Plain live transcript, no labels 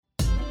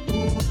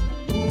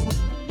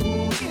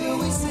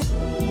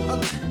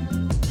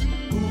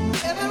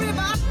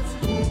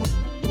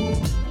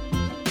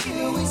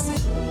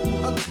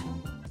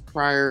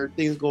Prior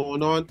things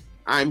going on,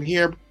 I'm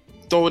here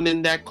throwing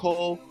in that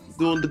coal,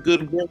 doing the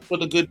good work for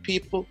the good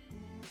people.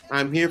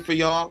 I'm here for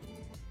y'all.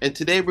 And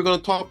today we're going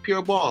to talk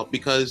pure ball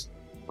because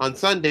on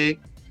Sunday,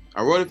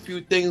 I wrote a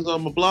few things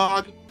on my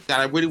blog that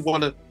I really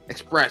want to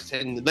express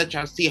and let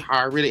y'all see how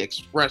I really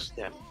express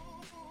them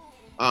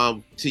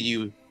to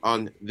you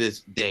on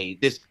this day,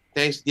 this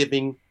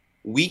Thanksgiving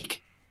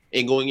week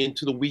and going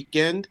into the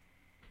weekend.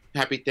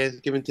 Happy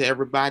Thanksgiving to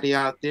everybody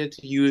out there,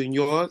 to you and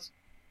yours.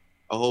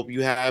 I hope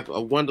you have a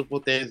wonderful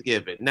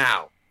Thanksgiving.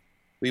 Now,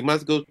 we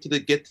must get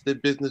to the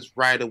business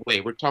right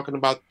away. We're talking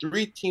about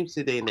three teams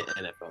today in the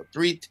NFL.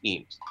 Three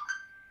teams.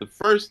 The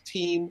first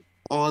team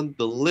on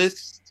the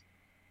list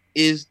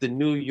is the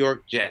New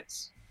York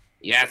Jets.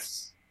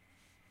 Yes.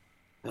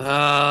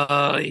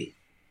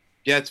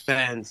 Jets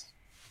fans,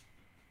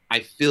 I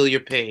feel your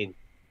pain.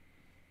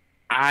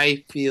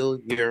 I feel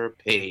your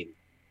pain.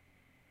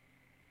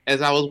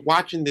 As I was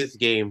watching this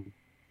game,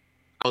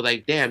 I was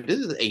like, damn, this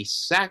is a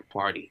sack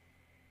party.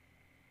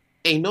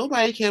 Ain't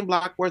nobody can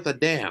block worth a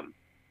damn.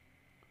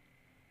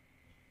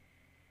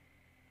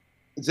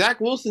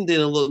 Zach Wilson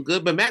didn't look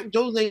good, but Mac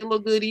Jones ain't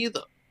look good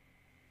either.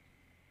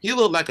 He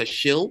looked like a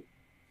shill.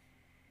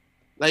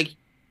 Like,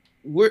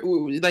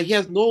 like he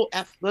has no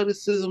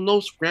athleticism,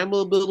 no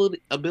scramble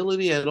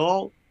ability at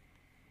all.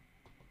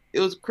 It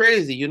was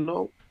crazy, you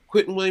know.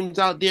 Quentin Williams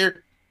out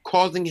there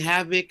causing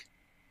havoc.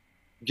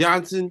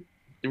 Johnson,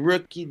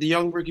 the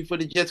young rookie for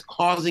the Jets,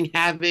 causing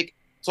havoc.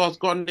 Sauce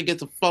Gardner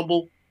gets a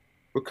fumble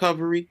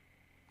recovery,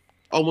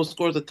 almost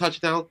scores a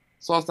touchdown.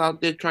 Sauce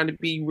out there trying to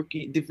be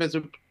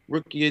defensive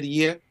rookie of the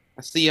year.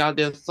 I see you out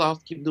there,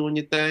 Sauce, keep doing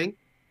your thing.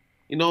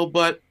 You know,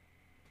 but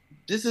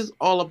this is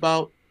all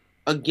about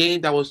a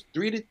game that was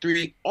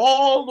 3-3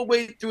 all the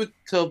way through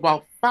to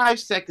about 5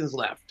 seconds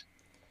left.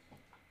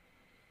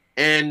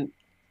 And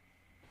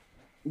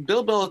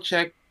Bill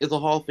Belichick is a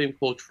Hall of Fame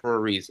coach for a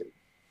reason.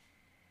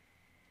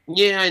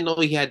 Yeah, I know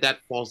he had that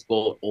false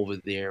goal over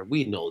there.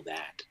 We know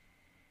that.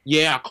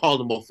 Yeah, I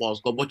called him a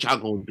false goal. What y'all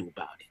gonna do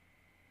about it?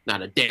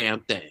 Not a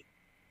damn thing.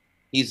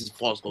 He's a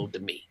false goal to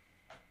me.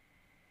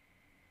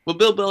 But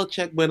Bill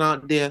Belichick went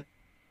out there.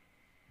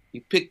 He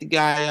picked the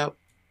guy up,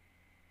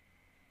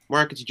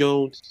 Marcus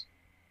Jones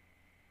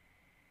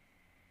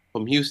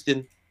from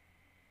Houston,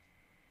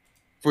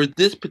 for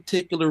this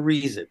particular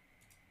reason.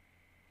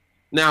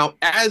 Now,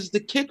 as the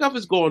kickoff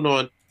is going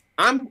on,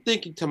 I'm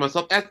thinking to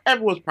myself, as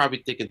everyone's probably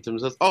thinking to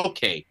themselves,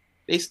 okay,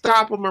 they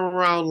stop him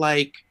around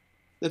like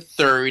the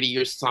 30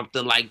 or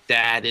something like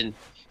that. And,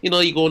 you know,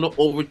 you go into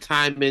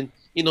overtime and,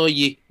 you know,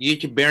 you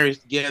get your bearings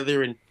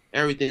together and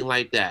everything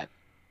like that.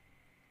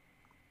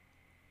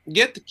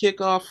 Get the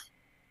kickoff.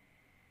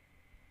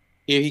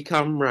 Here he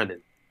come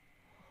running.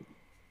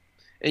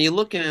 And you're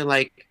looking at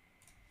like,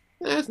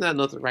 that's not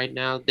nothing right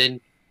now.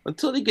 Then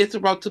until he gets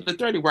around to the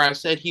 30, where I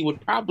said he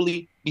would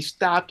probably be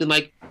stopped and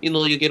like, you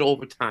know, you get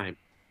overtime.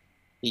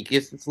 He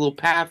gets this little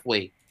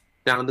pathway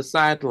down the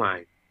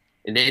sideline.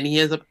 And then he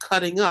ends up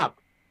cutting up,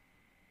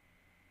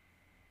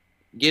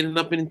 getting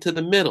up into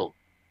the middle.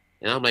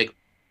 And I'm like,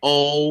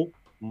 oh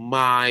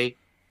my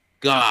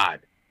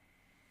God.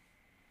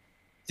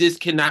 This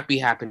cannot be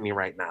happening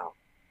right now.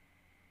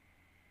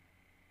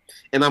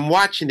 And I'm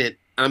watching it.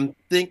 I'm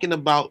thinking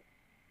about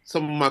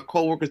some of my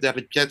coworkers that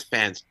are Jets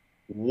fans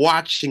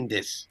watching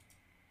this.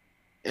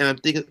 And I'm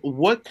thinking,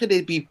 what could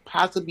they be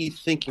possibly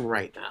thinking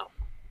right now?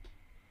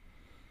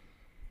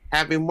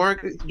 Having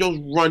Marcus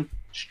Jones run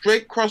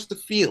straight across the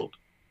field.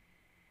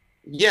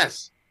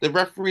 Yes, the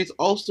referees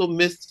also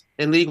missed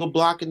an illegal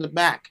block in the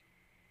back.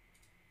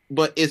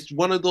 But it's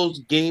one of those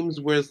games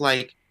where it's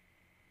like,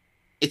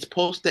 it's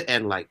supposed to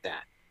end like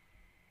that.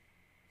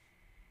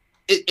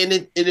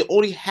 It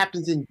only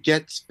happens in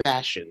Jets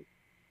fashion.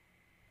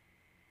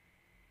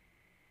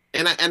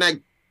 And I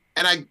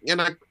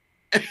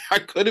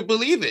couldn't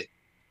believe it.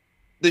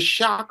 The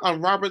shock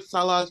on Robert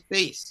Saleh's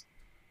face,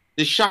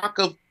 the shock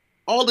of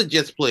all the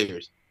Jets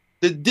players,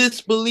 the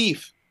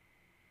disbelief.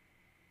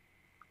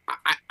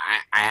 I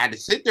had to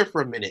sit there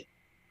for a minute.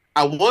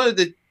 I wanted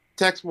to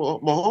text my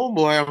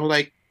homeboy. I was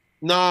like,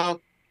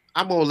 no,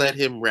 I'm gonna let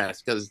him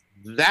rest because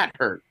that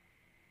hurt.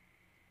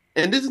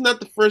 And this is not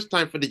the first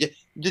time for the Jets.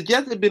 The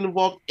Jets have been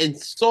involved in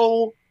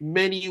so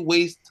many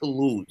ways to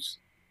lose.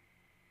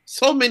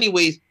 So many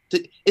ways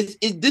to.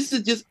 This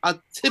is just a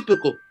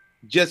typical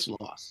Jets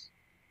loss.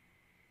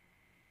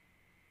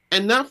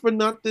 And not for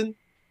nothing,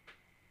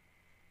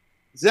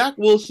 Zach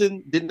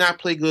Wilson did not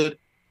play good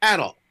at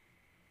all.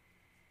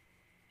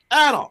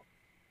 At all.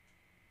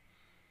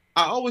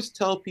 I always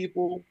tell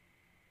people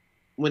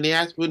when they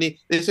ask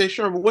they say,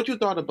 Sherman, what you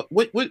thought about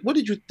what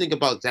did you think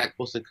about Zach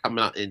Wilson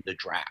coming out in the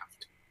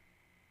draft?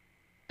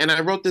 And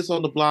I wrote this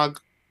on the blog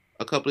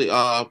a couple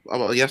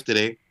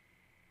yesterday.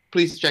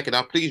 Please check it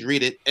out. Please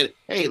read it. And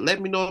hey, let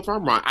me know if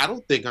I'm wrong. I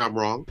don't think I'm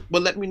wrong,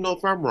 but let me know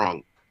if I'm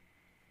wrong.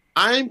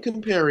 I'm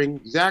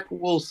comparing Zach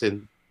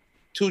Wilson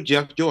to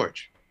Jeff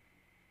George.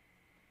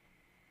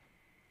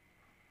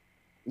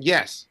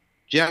 Yes,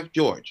 Jeff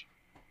George.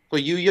 For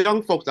you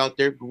young folks out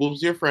there,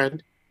 Google's your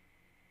friend.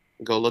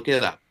 Go look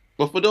it up.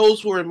 But for those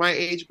who are in my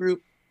age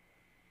group,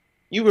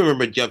 you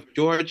remember Jeff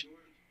George,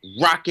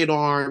 rocket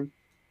arm,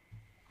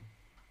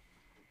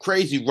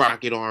 crazy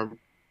rocket arm.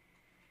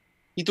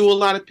 He threw a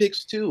lot of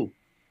picks too,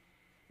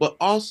 but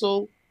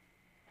also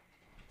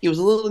he was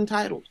a little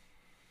entitled,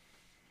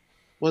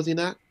 was he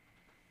not?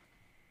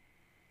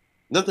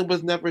 Nothing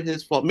was never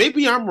his fault.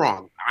 Maybe I'm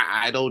wrong.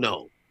 I don't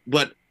know,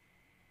 but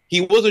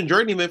he was a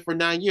journeyman for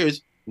 9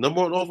 years.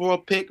 Number one overall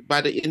pick by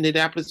the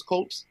Indianapolis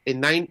Colts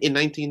in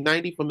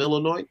 1990 from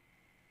Illinois.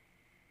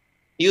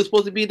 He was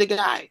supposed to be the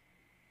guy.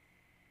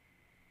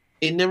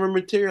 It never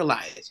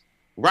materialized.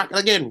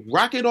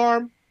 Rocket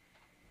arm.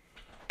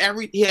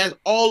 He has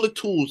all the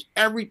tools,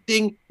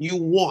 everything you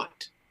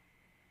want,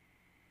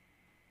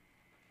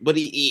 but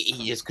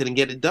he just couldn't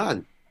get it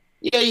done.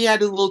 Yeah, he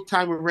had a little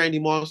time with Randy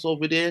Moss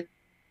over there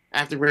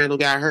after Randall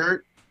got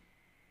hurt,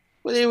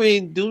 but they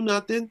didn't do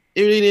nothing.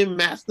 They really didn't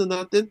master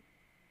nothing.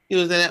 He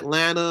was in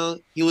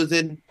Atlanta. He was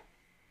in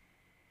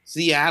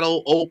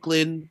Seattle,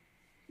 Oakland.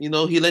 You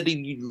know, he led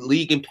the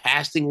league in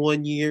passing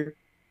 1 year.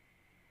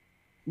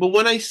 But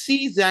when I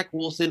see Zach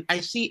Wilson,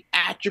 I see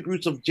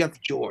attributes of Jeff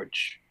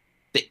George.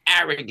 The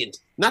arrogance.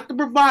 Not the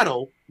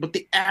bravado, but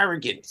the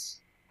arrogance.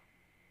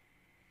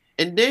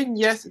 And then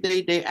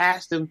yesterday they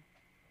asked him,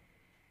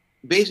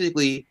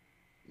 basically,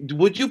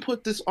 would you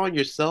put this on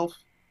yourself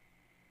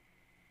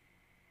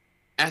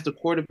as the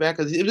quarterback?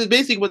 Because it was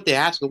basically what they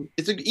asked him.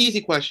 It's an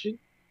easy question.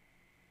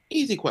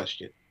 Easy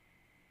question.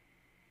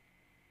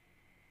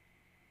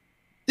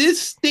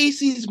 This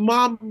Stacy's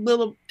mom,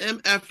 little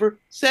MFer,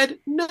 said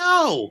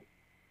no.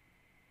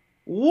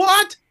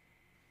 What?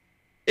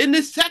 In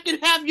the second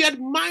half, you had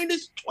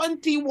minus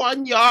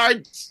 21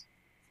 yards.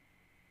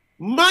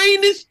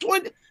 Minus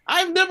 20.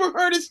 I've never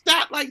heard a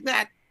stat like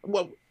that.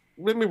 Well,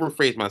 let me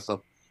rephrase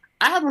myself.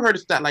 I haven't heard a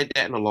stat like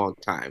that in a long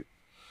time.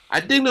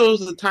 I think there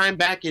was a time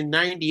back in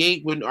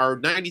 98 or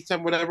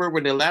 97, whatever,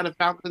 when the Atlanta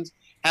Falcons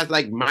has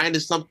like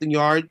minus something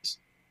yards.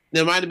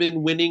 They might have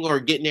been winning or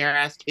getting their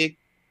ass kicked.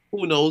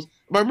 Who knows?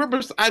 But I remember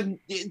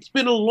it's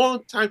been a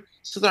long time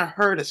since I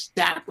heard a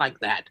stat like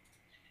that.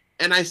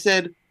 And I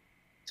said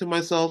to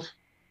myself,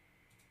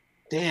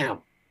 damn,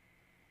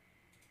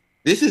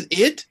 this is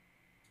it?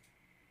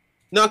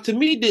 Now, to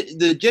me,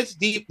 the Jets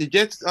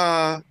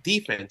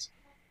defense,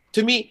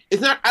 to me,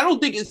 it's not. I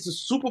don't think it's a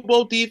Super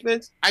Bowl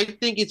defense. I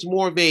think it's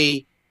more of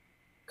a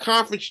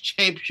conference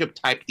championship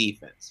type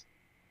defense.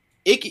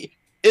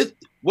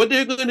 What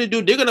they're going to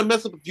do, they're going to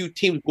mess up a few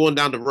teams going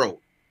down the road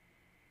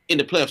in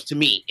the playoffs. To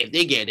me, if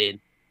they get in,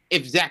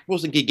 if Zach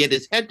Wilson can get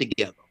his head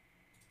together.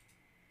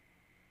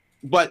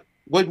 But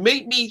what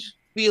made me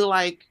feel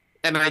like,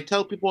 and I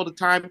tell people all the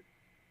time,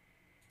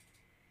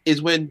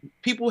 is when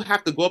people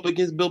have to go up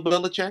against Bill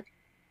Belichick,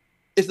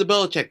 it's the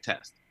Belichick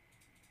test.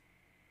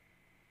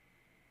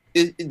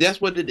 That's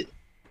what it is.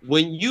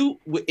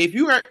 If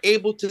you are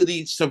able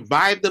to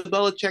survive the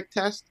Belichick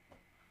test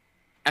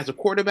as a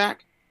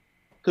quarterback,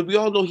 because we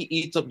all know he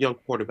eats up young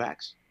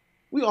quarterbacks.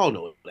 We all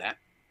know that.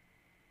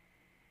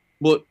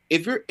 But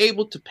if you're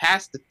able to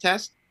pass the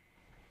test,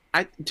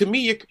 I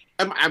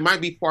might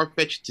be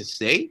far-fetched to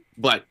say,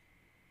 but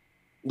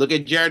look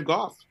at Jared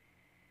Goff.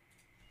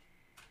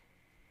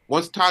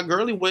 Once Todd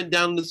Gurley went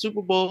down in the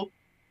Super Bowl,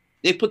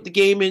 they put the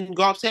game in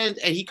Goff's hands,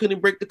 and he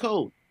couldn't break the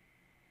code.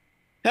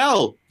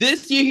 Hell,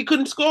 this year he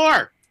couldn't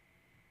score.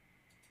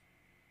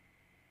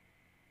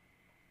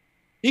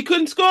 He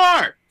couldn't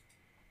score,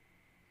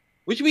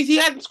 which means he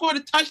hasn't scored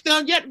a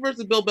touchdown yet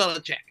versus Bill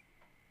Belichick.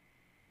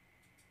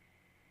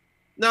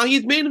 Now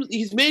he's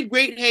made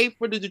great hay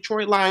for the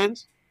Detroit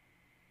Lions.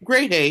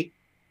 Great hay.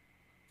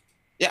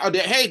 They're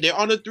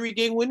on a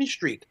 3-game winning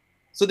streak.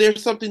 So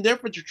there's something there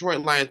for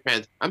Detroit Lions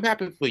fans. I'm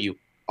happy for you.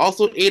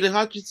 Also, Aiden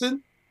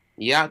Hutchinson,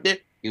 he out there.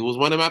 He was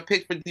one of my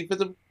picks for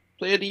Defensive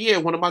Player of the Year,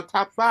 one of my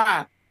top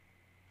 5.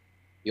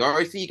 You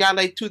already see he got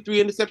like 2-3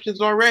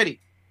 interceptions already.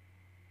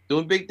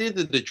 Doing big things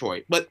in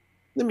Detroit. But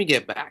let me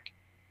get back.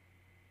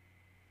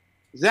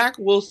 Zach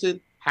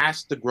Wilson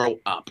has to grow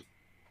up.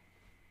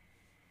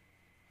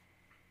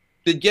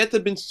 The Jets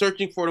have been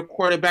searching for the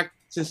quarterback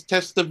since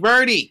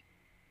Testaverde.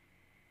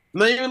 I'm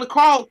not even going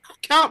to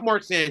count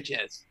Mark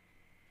Sanchez.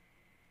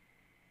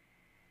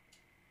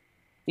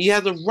 He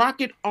has a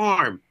rocket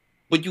arm,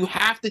 but you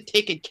have to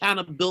take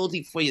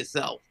accountability for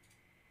yourself.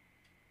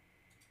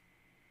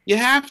 You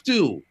have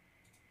to.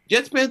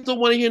 Jets fans don't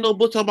want to hear no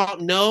bullshit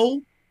about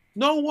no.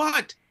 No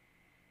what?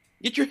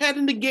 Get your head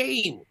in the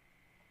game.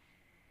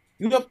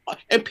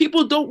 And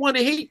people don't want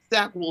to hate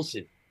Zach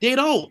Wilson. They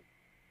don't.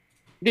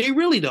 They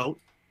really don't.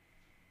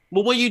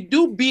 But when you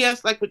do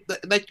BS like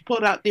you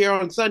put out there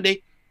on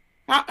Sunday,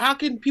 how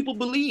can people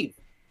believe?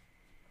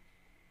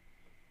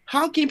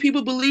 How can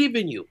people believe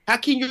in you? How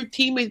can your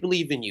teammates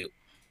believe in you?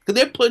 Because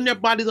they're putting their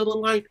bodies on the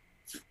line.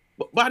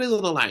 Bodies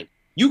on the line.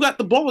 You got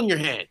the ball in your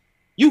hand.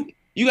 You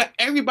got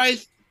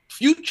everybody's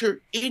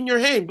future in your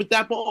hand with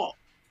that ball.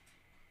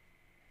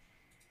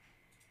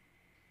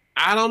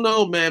 I don't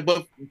know, man.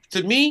 But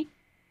to me,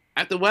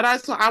 after what I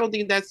saw, I don't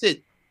think that's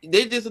it.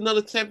 They're just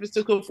another San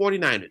Francisco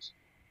 49ers.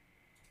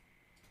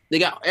 They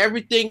got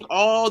everything,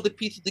 all the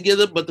pieces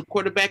together, but the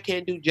quarterback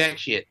can't do jack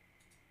shit.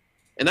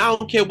 And I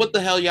don't care what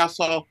the hell y'all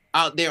saw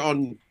out there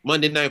on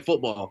Monday Night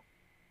Football.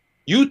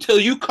 You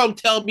come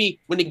tell me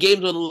when the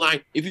game's on the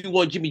line if you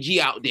want Jimmy G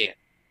out there.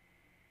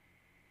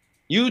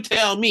 You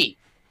tell me.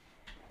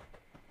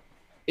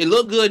 It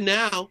look good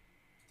now.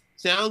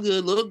 Sound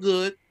good, look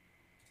good.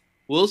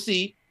 We'll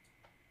see.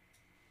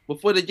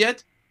 But for the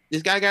Jets,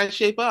 this guy got to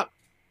shape up.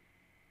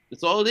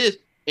 That's all it is.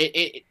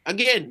 And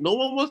again, no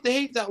one wants to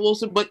hate Zach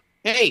Wilson, but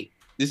hey,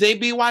 this ain't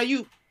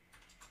BYU.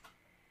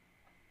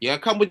 You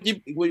come with your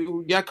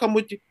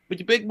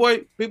big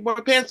boy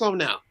pants on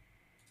now.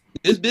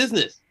 This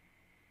business.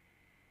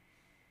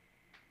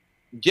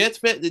 Jets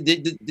fans,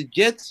 the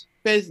Jets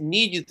fans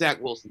need you,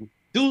 Zach Wilson.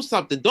 Do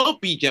something.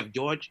 Don't be Jeff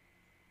George.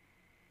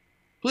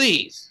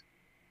 Please.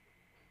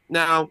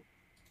 Now,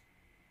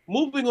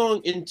 moving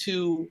on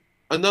into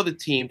another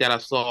team that I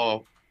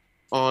saw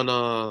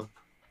on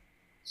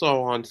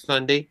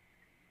Sunday,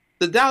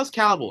 the Dallas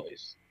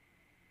Cowboys.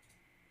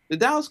 The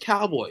Dallas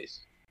Cowboys.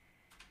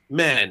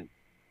 Man,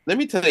 let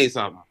me tell you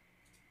something.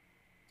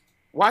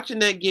 Watching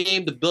that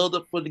game, the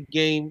build-up for the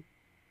game,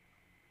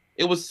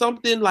 it was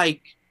something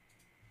like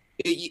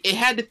it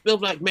had to feel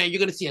like, man, you're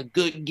gonna see a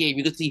good game.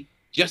 You're gonna see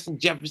Justin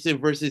Jefferson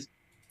versus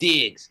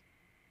Diggs.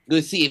 You're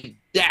gonna see if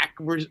Dak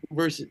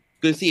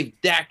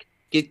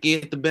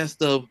get the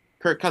best of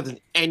Kirk Cousins,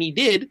 and he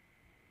did.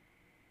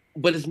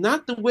 But it's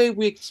not the way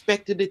we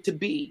expected it to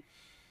be.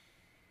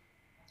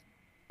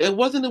 It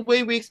wasn't the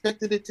way we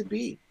expected it to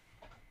be.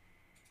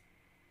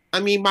 I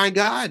mean, my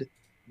God,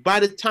 by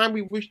the time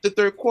we reached the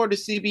third quarter,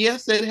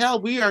 CBS said, hell,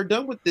 we are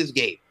done with this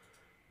game.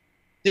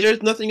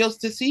 There's nothing else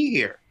to see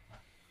here.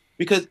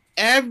 Because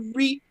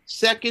every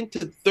second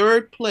to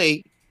third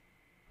play,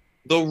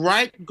 the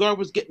right guard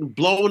was getting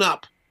blown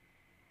up.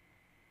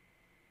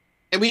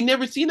 And we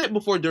never seen that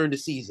before during the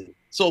season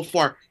so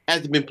far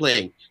as they've been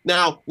playing.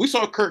 Now, we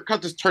saw Kirk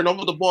Cousins turn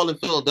over the ball in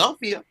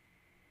Philadelphia,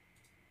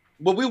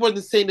 but we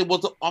wasn't saying it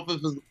was the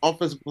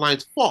offensive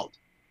line's fault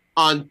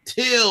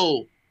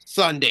until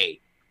Sunday.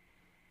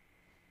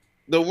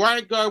 The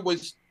right guard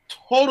was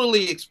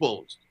totally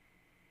exposed,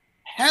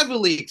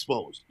 heavily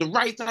exposed. The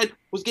right side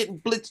was getting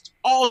blitzed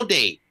all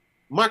day.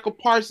 Michael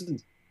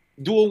Parsons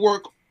doing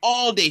work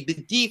all day. The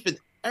defense,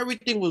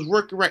 everything was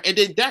working right. And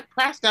then Dak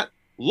Prescott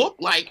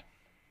looked like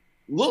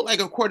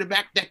a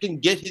quarterback that can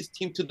get his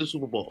team to the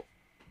Super Bowl.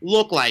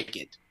 Look like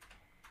it.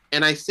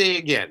 And I say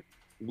again,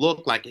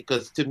 look like it.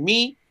 Because to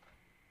me,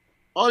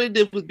 all they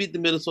did was beat the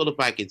Minnesota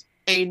Vikings.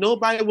 Ain't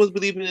nobody was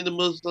believing in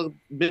the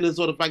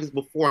Minnesota Vikings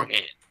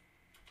beforehand.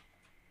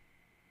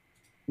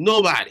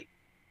 Nobody.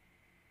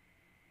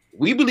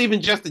 We believe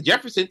in Justin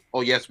Jefferson.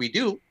 Oh, yes, we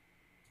do.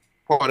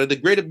 Part of the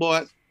greater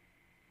boys.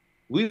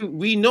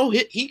 We know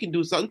he can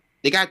do something.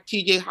 They got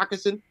T.J.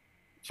 Hockenson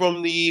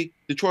from the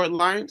Detroit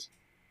Lions.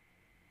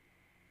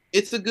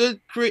 It's a good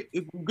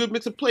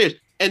mix of players.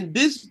 And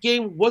this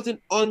game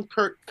wasn't on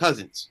Kirk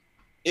Cousins.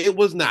 It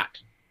was not.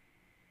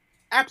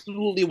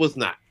 Absolutely was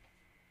not.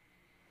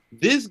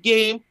 This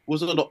game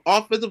was on the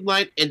offensive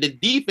line and the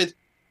defense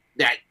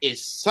that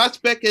is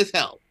suspect as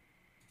hell.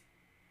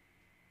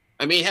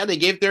 I mean, hell, they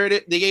gave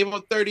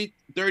up 30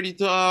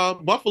 to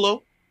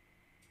Buffalo.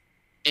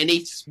 And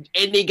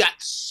they got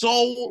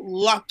so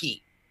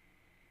lucky.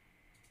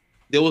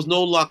 There was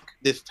no luck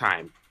this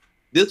time.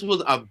 This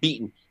was a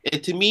beating.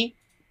 And to me,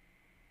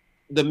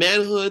 the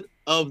manhood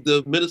of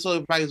the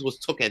Minnesota Vikings was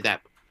took at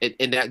that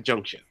in that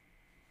juncture.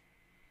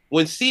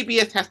 When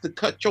CBS has to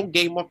cut your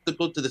game off to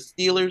go to the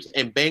Steelers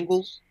and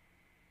Bengals,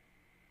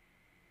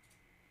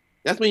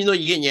 that's when you know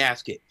you're getting your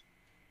ass kicked.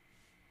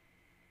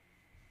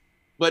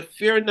 But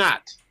fear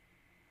not,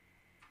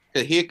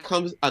 because here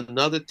comes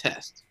another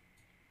test.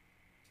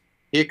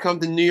 Here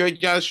comes the New York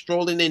Giants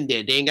strolling in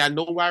there. They ain't got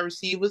no wide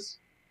receivers.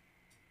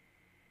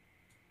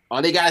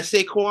 All they got is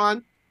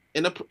Saquon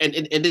and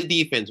the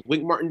defense.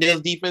 Wink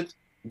Martindale's defense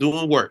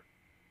doing work.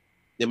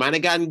 They might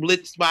have gotten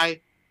blitzed by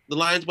the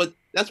Lions, but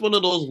that's one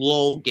of those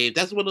low games.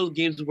 That's one of those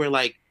games where,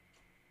 like,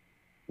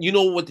 you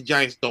know what the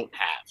Giants don't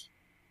have.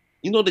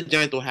 You know the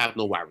Giants don't have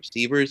no wide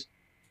receivers.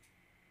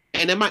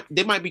 And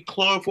they might be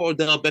clawing for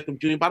Odell Beckham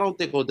Jr., but I don't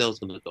think Odell's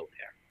going to go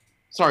there.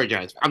 Sorry,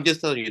 Giants. I'm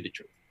just telling you the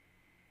truth.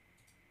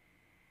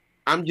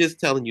 I'm just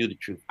telling you the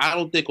truth. I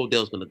don't think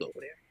Odell's going to go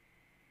there.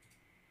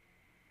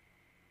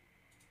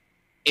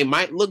 It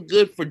might look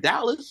good for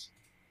Dallas.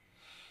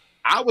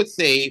 I would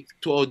say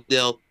to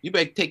Odell, you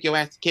better take your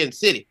ass to Kansas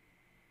City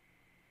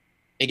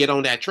and get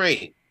on that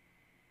train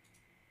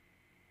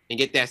and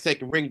get that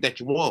second ring that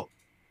you want.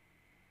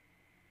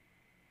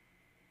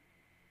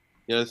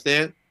 You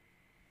understand?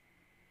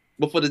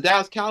 But for the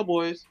Dallas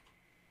Cowboys,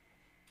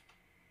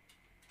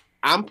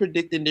 I'm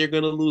predicting they're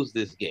going to lose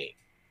this game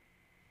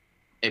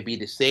and be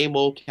the same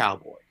old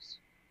Cowboys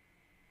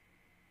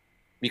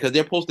because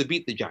they're supposed to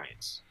beat the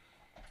Giants.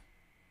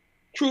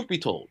 Truth be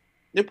told,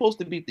 they're supposed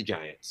to beat the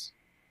Giants.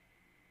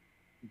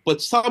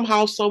 But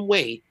somehow, some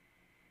way,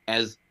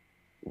 as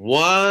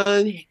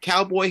one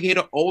Cowboy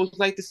hater always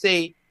like to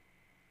say,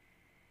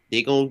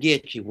 they're going to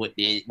get you.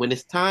 When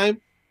it's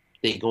time,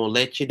 they're going to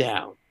let you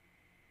down.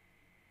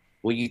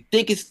 When you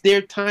think it's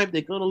their time,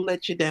 they're gonna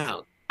let you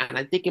down. And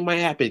I think it might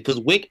happen because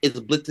Wink is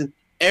blitzing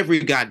every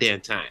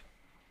goddamn time.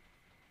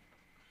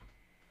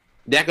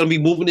 They're gonna be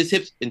moving his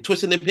hips and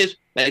twisting them hips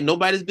like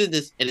nobody's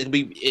business, and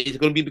it's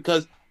gonna be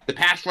because the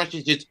pass rush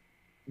is just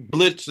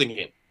blitzing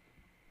him.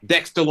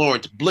 Dexter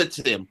Lawrence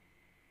blitzing him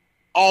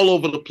all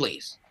over the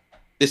place.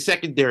 The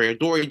secondary,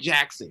 Adoree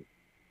Jackson,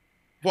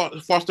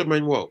 Foster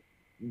Monroe.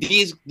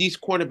 These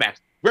cornerbacks,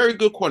 very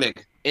good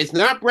cornerbacks. It's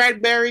not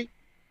Bradbury,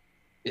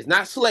 it's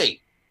not Slay,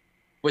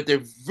 but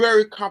they're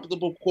very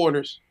comfortable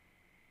corners.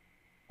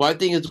 But I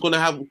think we're gonna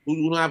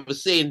have a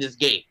say in this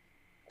game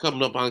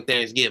coming up on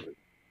Thanksgiving.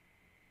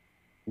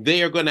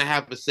 They are gonna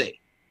have a say.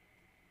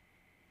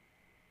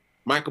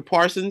 Michael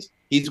Parsons,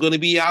 he's gonna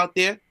be out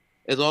there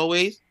as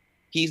always.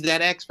 He's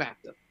that X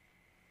factor.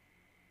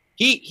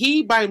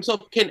 He by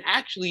himself can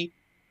actually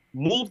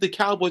move the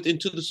Cowboys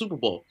into the Super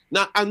Bowl.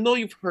 Now, I know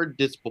you've heard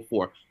this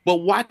before, but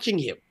watching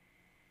him,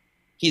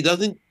 he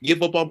doesn't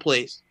give up on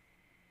plays.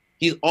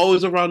 He's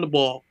always around the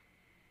ball.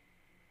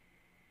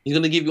 He's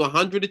going to give you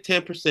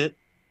 110%.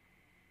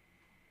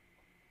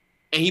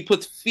 And he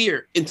puts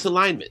fear into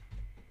linemen.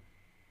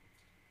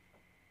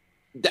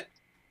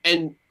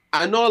 And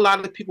I know a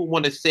lot of people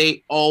want to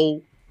say,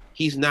 oh,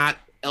 he's not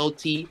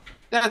LT.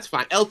 That's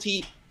fine.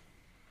 LT,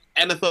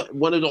 NFL,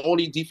 one of the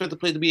only defensive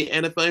players to be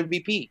an NFL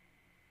MVP.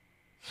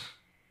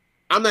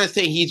 I'm not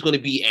saying he's going to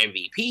be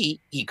MVP.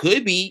 He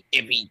could be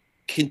if he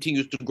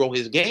continues to grow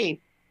his game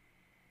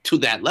to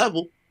that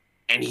level,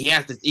 and he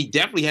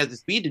definitely has the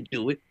speed to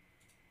do it.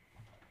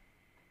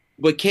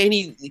 But can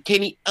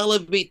he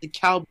elevate the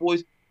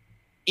Cowboys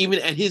even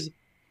at his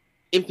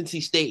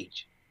infancy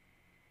stage?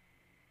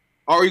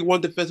 Already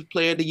won Defensive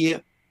Player of the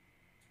Year,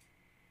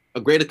 a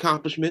great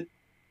accomplishment.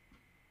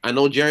 I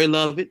know Jerry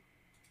loved it,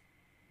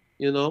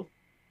 you know.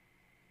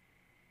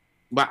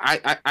 But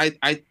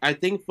I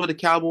think for the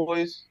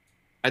Cowboys.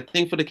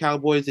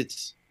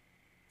 It's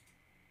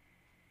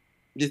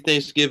this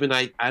Thanksgiving.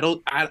 I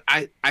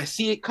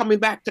see it coming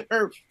back to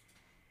earth.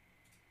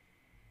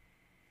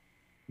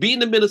 Beating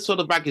the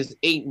Minnesota Vikings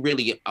ain't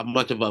really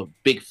much of a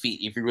big feat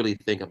if you really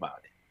think about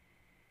it.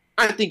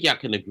 I think y'all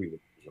can agree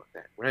with me on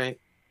that, right?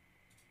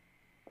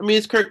 I mean,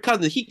 it's Kirk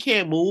Cousins. He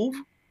can't move.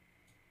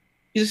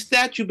 He's a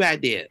statue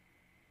back there.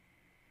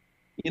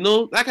 You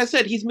know, like I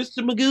said, he's Mr.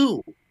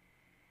 Magoo.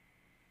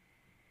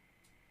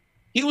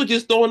 He was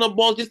just throwing up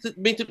balls just to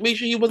make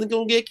sure he wasn't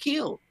going to get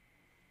killed.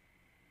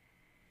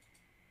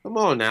 Come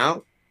on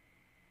now.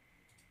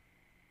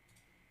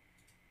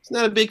 It's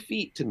not a big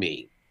feat to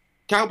me.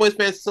 Cowboys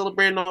fans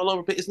celebrating all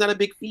over, but it's not a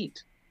big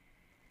feat.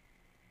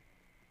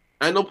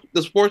 I know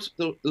the sports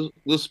pro.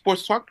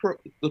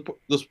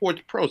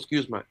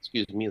 Excuse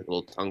me, a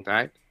little tongue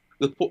tied.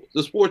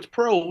 The sports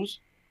pros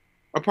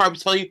are probably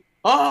telling you,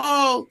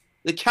 "Oh,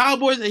 the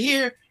Cowboys are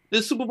here.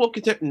 The Super Bowl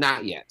contender."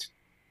 Not yet.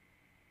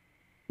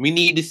 We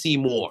need to see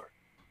more.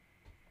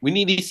 We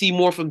need to see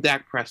more from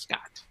Dak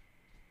Prescott.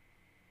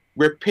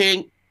 They're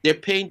paying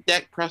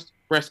Dak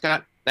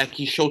Prescott like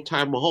he's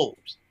Showtime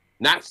Mahomes.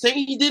 Not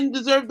saying he didn't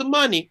deserve the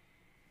money.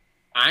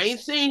 I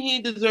ain't saying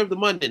he didn't deserve the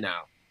money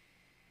now.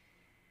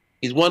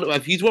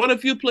 If he's won a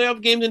few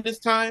playoff games in this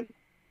time,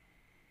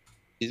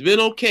 he's been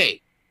okay.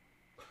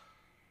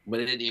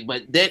 But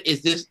then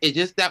it's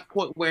just that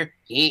point where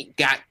he ain't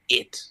got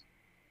it.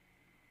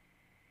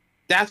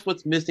 That's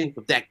what's missing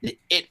from Dak, the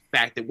it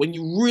factor. When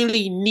you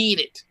really need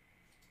it,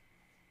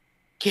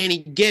 can he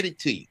get it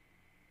to you?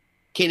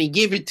 Can he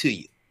give it to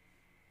you?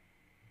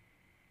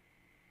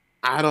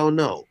 I don't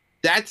know.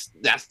 That's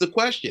the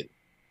question.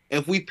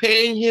 If they're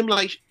paying him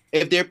like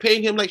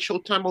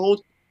Showtime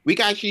Mahomes, we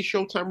got to see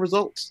Showtime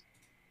results.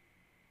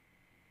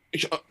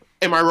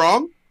 Am I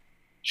wrong?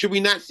 Should we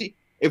not see?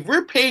 If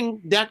they're paying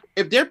Dak,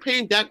 I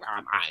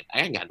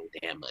ain't got no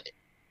damn money.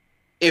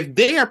 If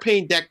they are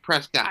paying Dak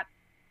Prescott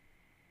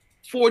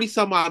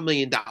 $40-some-odd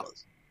million,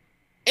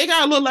 it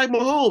gotta look like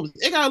Mahomes.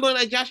 It gotta look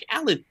like Josh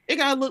Allen. It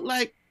gotta look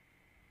like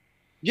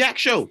Jack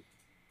Show.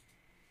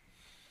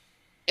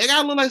 It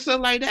gotta look like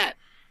something like that.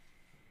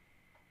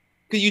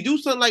 Because you do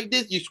something like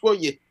this, you score.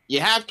 You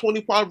have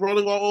 25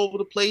 rolling all over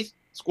the place,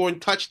 scoring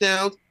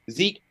touchdowns.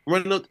 Zeke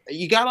running up.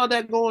 You got all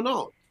that going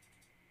on.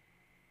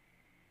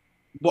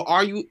 But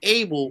are you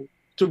able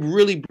to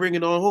really bring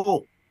it on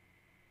home?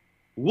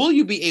 Will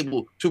you be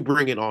able to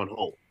bring it on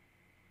home?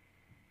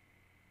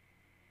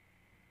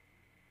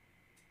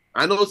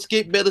 I know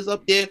Skip Bayless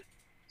up there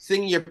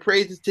singing your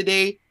praises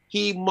today.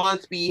 He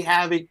must be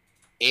having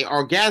an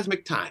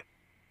orgasmic time.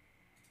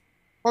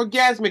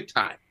 Orgasmic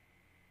time.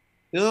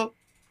 You know?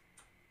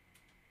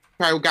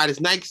 Probably got his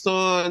Nikes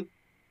on,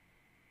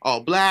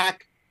 all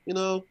black, you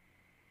know?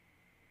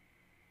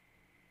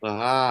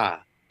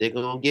 They're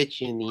going to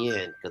get you in the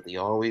end because they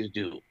always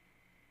do.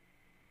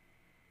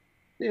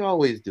 They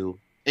always do.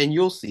 And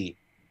you'll see.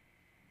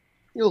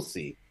 You'll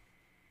see.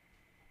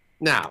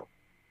 Now,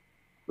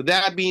 with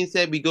that being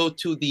said, we go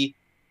to the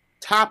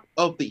top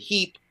of the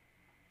heap,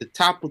 the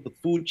top of the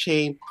food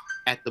chain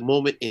at the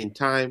moment in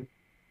time.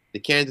 The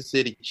Kansas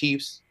City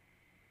Chiefs,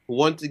 who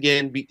once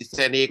again beat the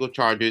San Diego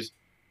Chargers.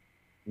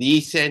 the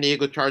San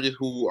Diego Chargers,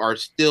 who are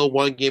still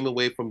one game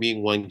away from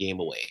being one game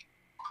away.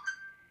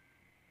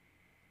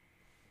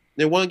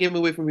 They're one game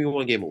away from being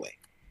one game away.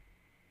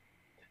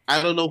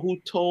 I don't know who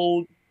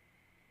told.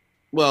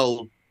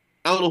 Well,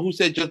 I don't know who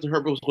said Justin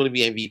Herbert was going to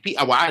be MVP.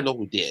 Well, I know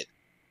who did.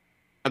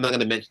 I'm not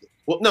going to mention it.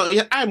 Well, no,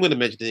 yeah, I'm going to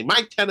mention it.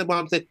 Mike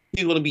Tannenbaum said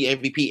he's going to be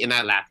MVP, and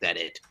I laughed at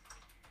it.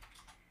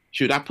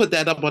 Shoot, I put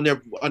that up on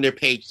their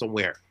page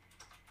somewhere.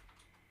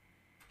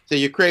 So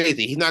you're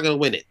crazy. He's not going to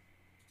win it.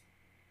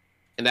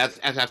 And as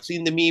I've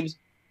seen the memes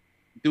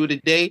through the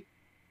day,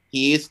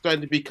 he is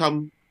starting to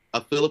become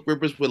a Philip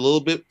Rivers with a little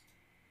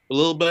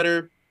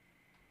better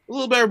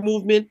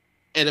movement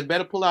and a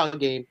better pullout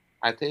game.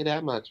 I tell you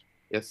that much.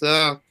 Yes,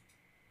 sir.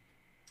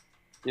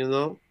 You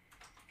know,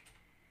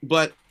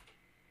 but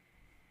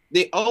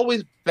they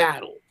always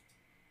battle.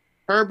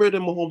 Herbert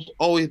and Mahomes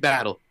always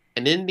battle,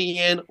 and in the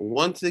end,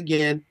 once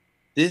again,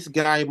 this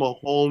guy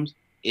Mahomes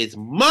is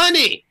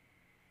money.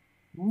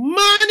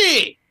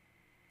 Money.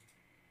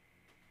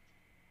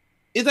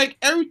 It's like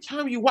every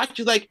time you watch,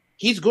 it's like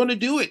he's going to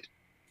do it.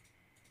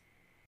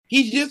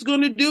 He's just going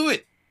to do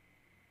it.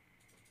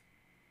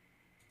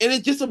 And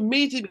it's just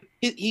amazing.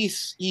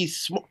 He's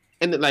smart.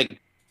 And like,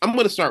 I'm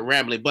going to start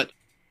rambling, but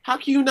how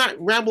can you not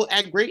ramble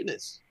at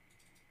greatness?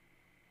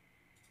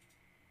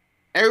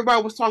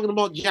 Everybody was talking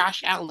about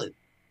Josh Allen.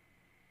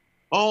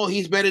 Oh,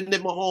 he's better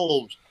than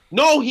Mahomes.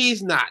 No,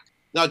 he's not.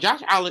 Now,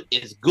 Josh Allen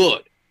is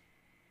good.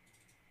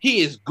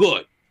 He is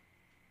good.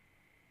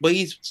 But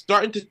he's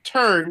starting to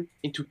turn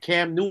into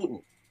Cam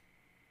Newton.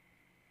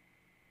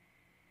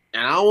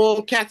 And I don't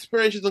want catch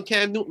experiences on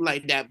Cam Newton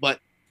like that, but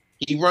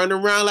he running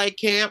around like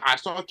Cam. I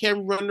saw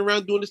Cam running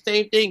around doing the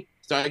same thing.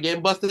 Started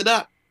getting busted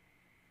up.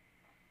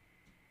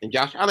 And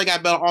Josh Allen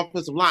got better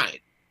offensive line.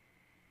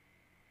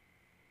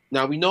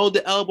 Now, we know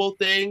the elbow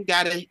thing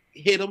got to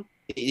hit him.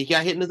 He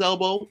got hit in his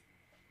elbow.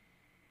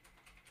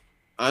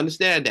 I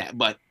understand that.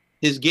 But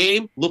his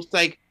game looks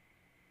like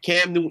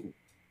Cam Newton.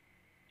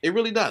 It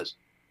really does.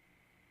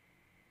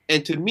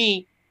 And to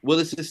me, will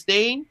it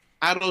sustain?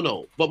 I don't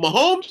know. But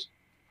Mahomes,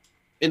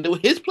 and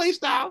his play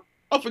style,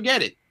 oh,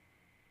 forget it.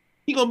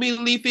 He's going to be in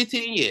the league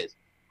 15 years.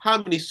 How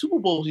many Super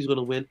Bowls he's going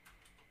to win,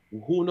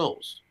 who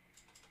knows?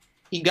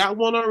 He got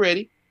one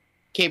already.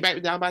 Came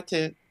back down by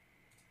 10.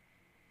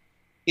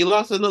 He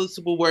lost another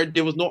Super Bowl where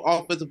there was no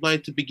offensive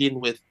line to begin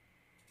with.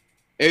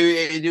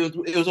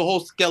 It was a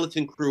whole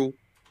skeleton crew,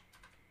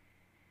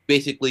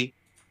 basically.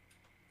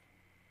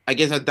 I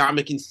guess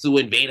Ndamukong Suh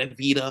and Vita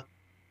Vita.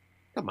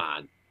 Come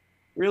on.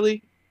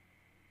 Really?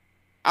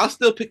 I'll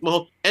still pick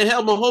Mahomes. And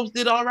hell, Mahomes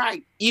did all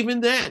right,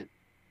 even then.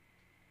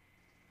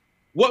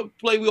 What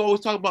play we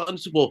always talk about in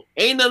the Super Bowl?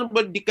 Ain't nothing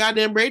but the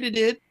goddamn Brady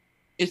did.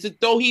 It's the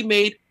throw he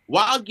made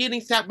while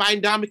getting sacked by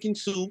Ndamukong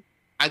Suh.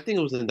 I think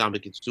it was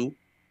Ndamukong Suh.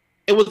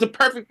 It was the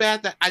perfect pass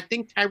that I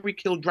think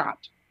Tyreek Hill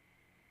dropped.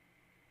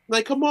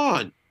 Like, come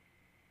on.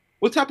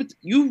 What type of...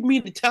 You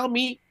mean to tell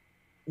me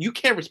you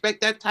can't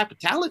respect that type of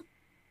talent?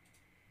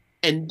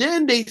 And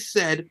then they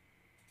said,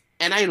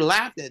 and I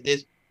laughed at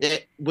this,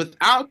 that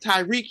without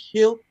Tyreek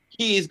Hill,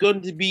 he is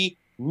going to be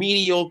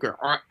mediocre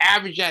or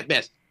average at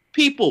best.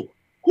 People,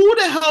 who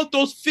the hell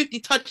throws 50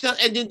 touchdowns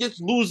and then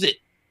just lose it?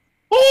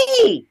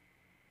 Who?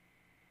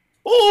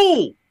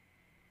 Who?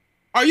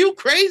 Are you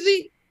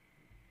crazy?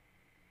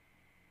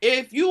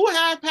 If you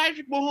have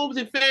Patrick Mahomes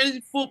in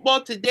fantasy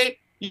football today,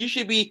 you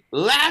should be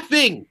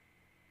laughing.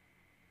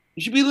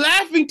 You should be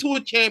laughing to a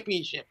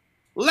championship.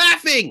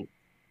 Laughing.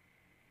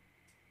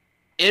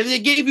 If they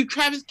gave you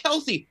Travis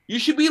Kelce, you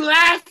should be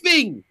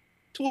laughing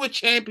to a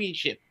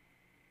championship.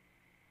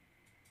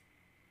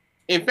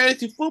 In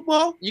fantasy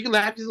football, you can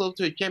laugh yourself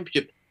to a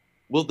championship.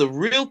 Will the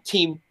real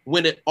team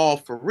win it all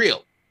for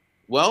real?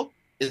 Well,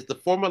 it's the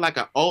formula like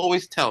I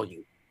always tell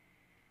you.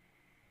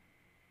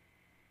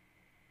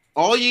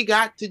 All you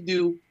got to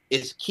do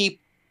is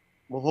keep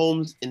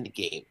Mahomes in the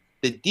game.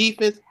 The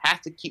defense has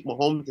to keep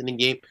Mahomes in the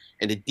game,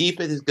 and the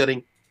defense is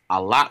getting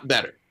a lot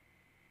better.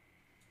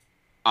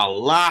 A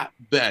lot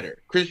better.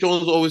 Chris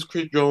Jones is always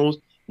Chris Jones.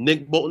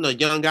 Nick Bolton, a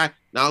young guy,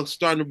 now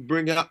starting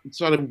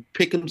to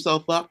pick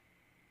himself up,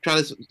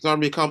 trying to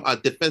become a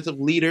defensive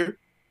leader.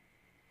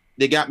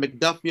 They got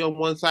McDuffie on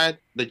one side,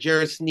 the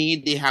Jared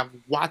Sneed. They have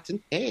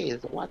Watson. Hey,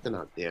 there's a Watson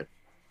out there.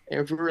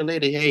 And if we're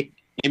related, hey,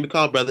 give me a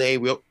call, brother. Hey,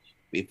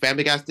 we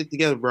family got to stick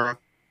together, bro.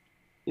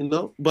 You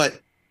know, but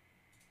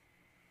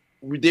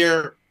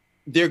they're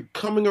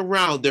coming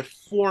around. They're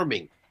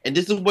forming, and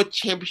this is what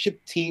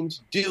championship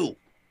teams do.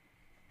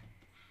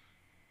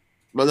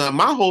 But now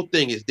my whole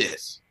thing is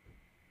this.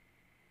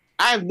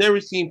 I've never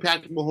seen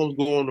Patrick Mahomes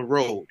go on the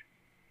road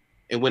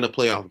and win a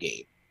playoff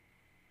game.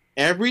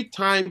 Every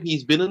time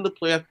he's been in the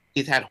playoff,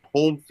 he's had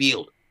home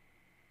field.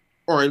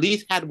 Or at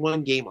least had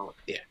one game out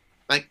there.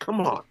 Like,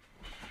 come on.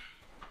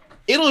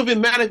 It don't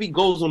even matter if he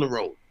goes on the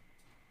road.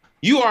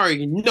 You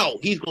already know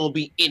he's going to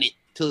be in it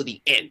till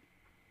the end.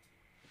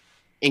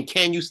 And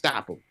can you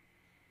stop him?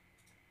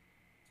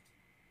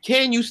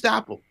 Can you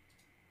stop him?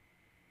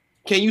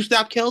 Can you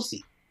stop Kelce?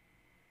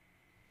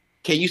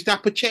 Can you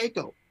stop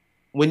Pacheco?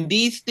 When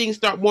these things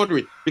start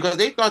wondering, because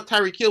they thought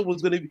Tyreek Hill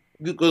was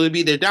gonna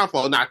be their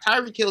downfall. Now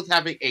Tyreek Hill's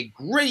having a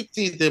great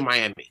season in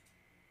Miami.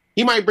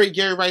 He might break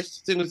Jerry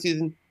Rice's single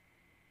season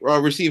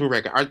receiving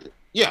record.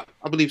 Yeah,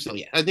 I believe so.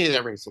 Yeah, I think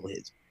that record still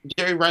his.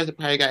 Jerry Rice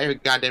probably got every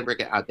goddamn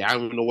record out there. I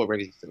don't even know what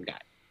record he still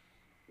got.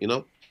 You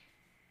know,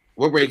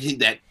 what record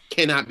that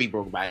cannot be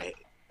broken by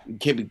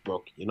can't be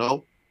broken. You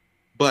know,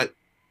 but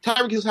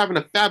Tyreek Hill's having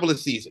a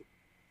fabulous season.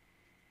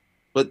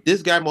 But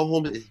this guy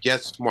Mahomes is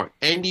just smart.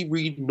 Andy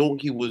Reid knew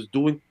what he was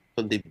doing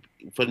from the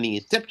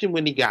inception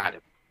when he got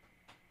him.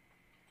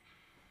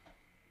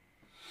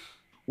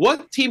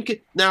 What team can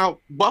now?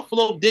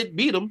 Buffalo did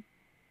beat him,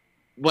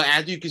 but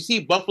as you can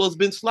see, Buffalo's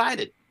been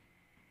slided,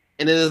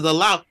 and it is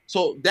allowed.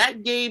 So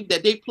that game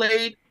that they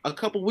played a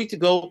couple weeks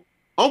ago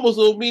almost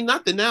don't mean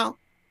nothing now.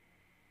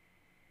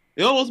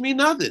 It almost mean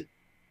nothing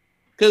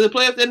because the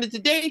playoffs ended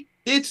today.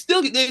 They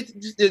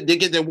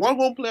get their one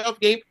home playoff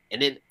game,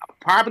 and then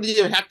probably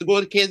they would have to go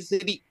to Kansas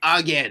City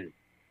again.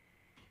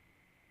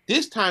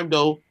 This time,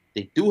 though,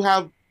 they do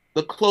have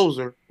the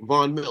closer,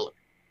 Von Miller.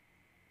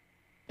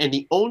 And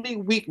the only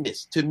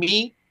weakness to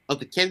me of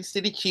the Kansas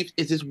City Chiefs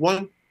is this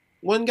one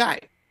guy,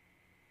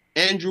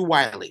 Andrew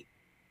Wiley,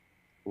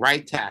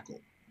 right tackle.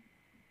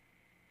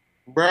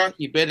 Bruh,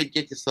 you better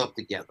get yourself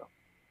together.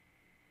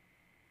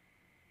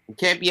 You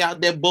can't be out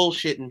there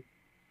bullshitting,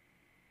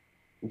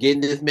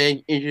 getting this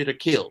man injured or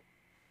killed.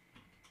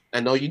 I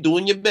know you're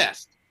doing your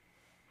best.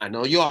 I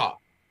know you are.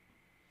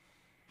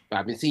 But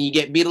I've been seeing you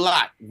get beat a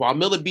lot. Von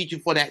Miller beat you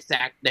for that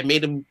sack that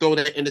made him throw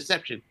that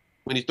interception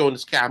when he's throwing the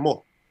Sky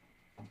Moore.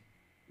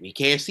 We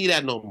can't see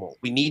that no more.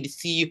 We need to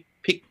see you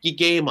pick your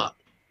game up.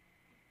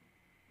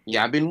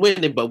 Yeah, I've been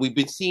winning, but we've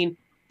been seeing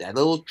that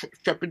little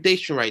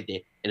trepidation right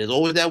there. And there's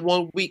always that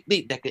one weak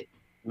lead that could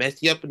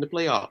mess you up in the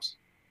playoffs.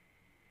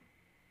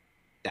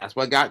 That's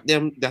what got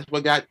them. That's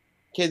what got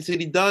Kansas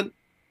City done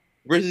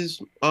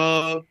versus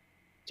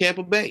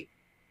Tampa Bay.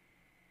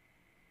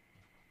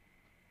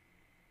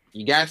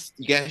 You got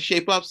to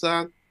shape up,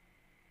 son.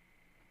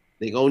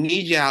 They gonna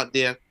need you out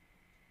there.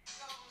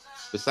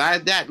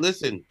 Besides that,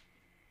 listen,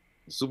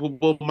 the Super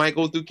Bowl might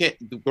go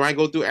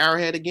through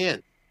Arrowhead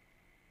again.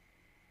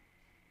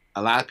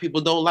 A lot of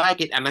people don't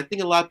like it, and I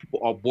think a lot of people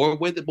are bored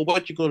with it. But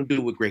what you gonna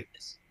do with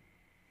greatness?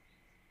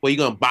 Well, you're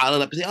gonna bottle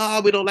it up and say,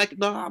 "Oh, we don't like it."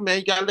 No, man,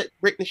 you gotta let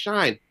greatness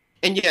shine.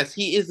 And yes,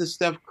 he is the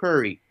Steph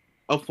Curry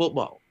of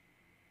football.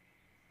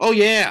 Oh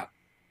yeah,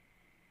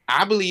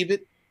 I believe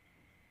it.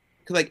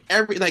 Cause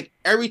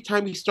every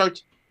time he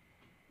starts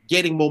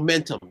getting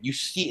momentum, you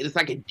see it's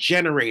like a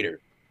generator.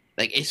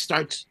 Like it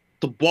starts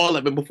to ball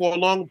up, and before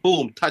long,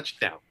 boom,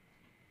 touchdown.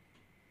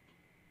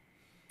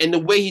 And the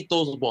way he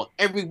throws the ball,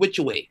 every which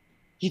way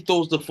he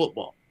throws the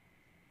football.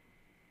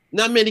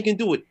 Not many can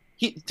do it.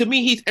 To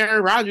me, he's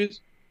Aaron Rodgers,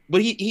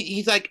 but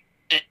he's like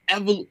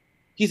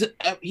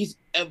he's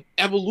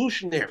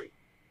evolutionary.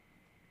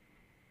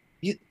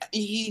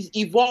 He's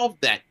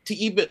evolved that to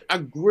even a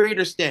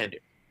greater standard.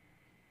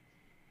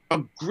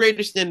 A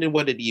greater standard than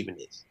what it even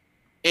is.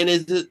 And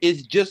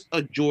it's just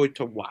a joy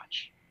to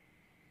watch.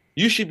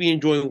 You should be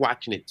enjoying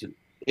watching it too.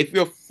 If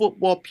you're a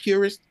football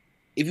purist,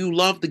 if you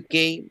love the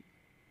game,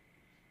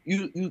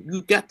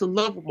 you got to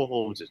love what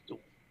Mahomes is doing.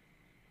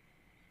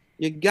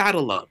 You gotta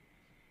love it.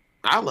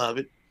 I love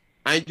it.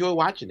 I enjoy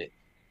watching it.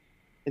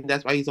 And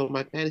that's why he's on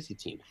my fantasy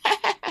team.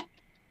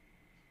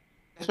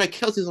 That's why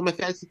Kelsey's on my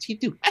fantasy team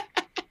too.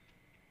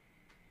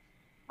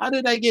 How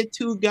did I get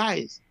two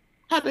guys?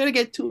 How did I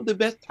get two of the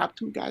best top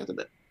two guys on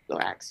the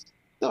Don't ask.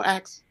 Don't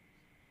ask.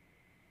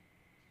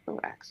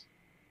 Don't ask.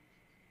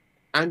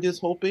 I'm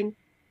just hoping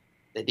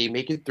that they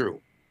make it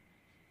through.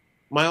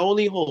 My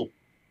only hope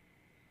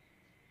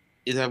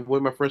is I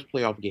win my first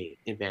playoff game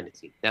in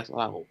fantasy. That's all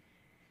I hope.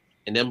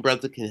 And them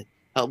brothers can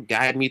help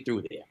guide me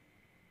through there.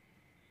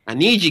 I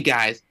need you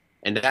guys.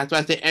 And that's why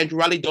I say, Andrew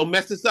Riley, don't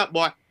mess this up,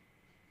 boy.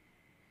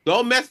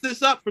 Don't mess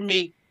this up for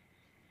me.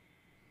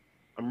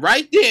 I'm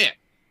right there.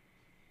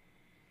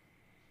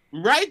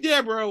 I'm right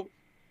there, bro.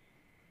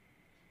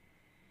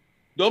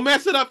 Don't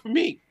mess it up for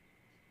me.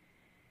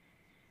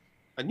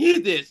 I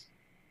need this.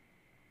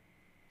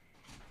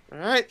 All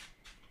right.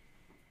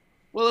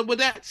 Well, with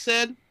that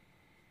said,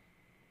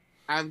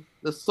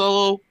 the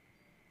solo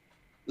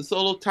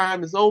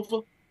time is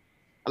over.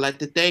 I'd like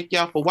to thank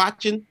y'all for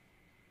watching.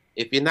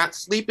 If you're not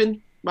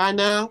sleeping by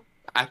now,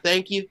 I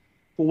thank you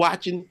for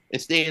watching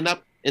and staying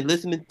up and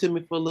listening to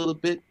me for a little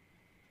bit.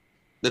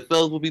 The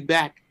fellas will be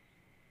back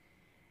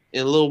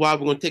in a little while.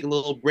 We're going to take a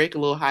little break, a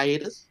little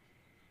hiatus.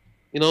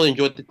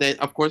 Enjoy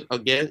of course,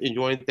 again,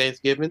 enjoying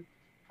Thanksgiving.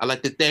 I'd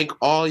like to thank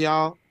all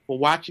y'all for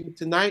watching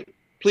tonight.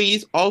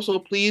 Please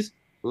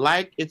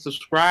like and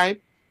subscribe.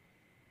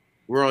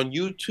 We're on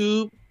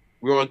YouTube.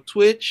 We're on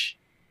Twitch,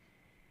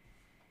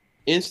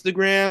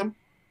 Instagram,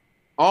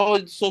 all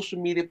the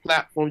social media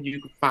platforms you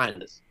can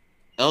find us.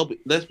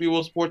 Let's Be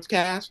Real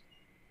Sportscast.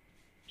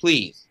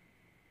 Please.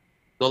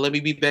 Don't let me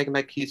be begging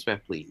like Keith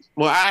Sweat, please.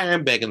 Well, I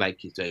am begging like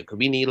Keith Sweat because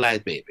we need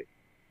likes, baby.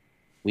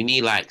 We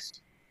need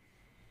likes.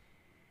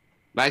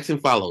 Likes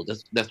and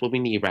follows. That's what we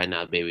need right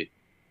now, baby.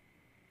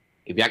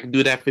 If y'all can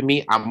do that for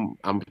me,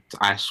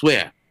 I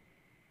swear,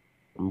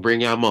 I'm gonna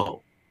bring y'all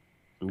more.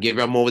 I'm gonna give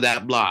y'all more of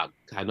that blog.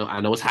 I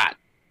know it's hot.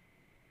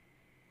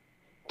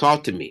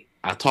 Talk to me.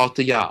 I talk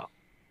to y'all.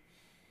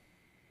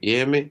 You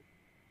hear me?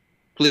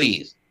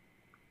 Please.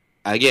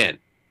 Again,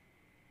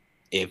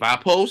 if I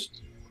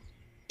post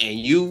and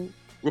you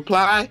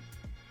reply,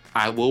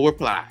 I will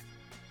reply.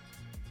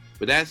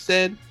 With that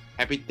said,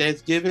 happy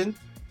Thanksgiving.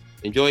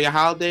 Enjoy your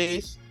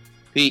holidays.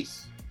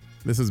 Peace.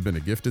 This has been a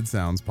Gifted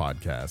Sounds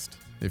podcast.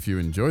 If you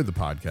enjoyed the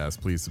podcast,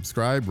 please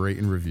subscribe, rate,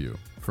 and review.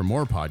 For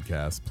more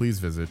podcasts, please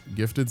visit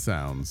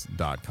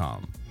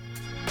giftedsounds.com.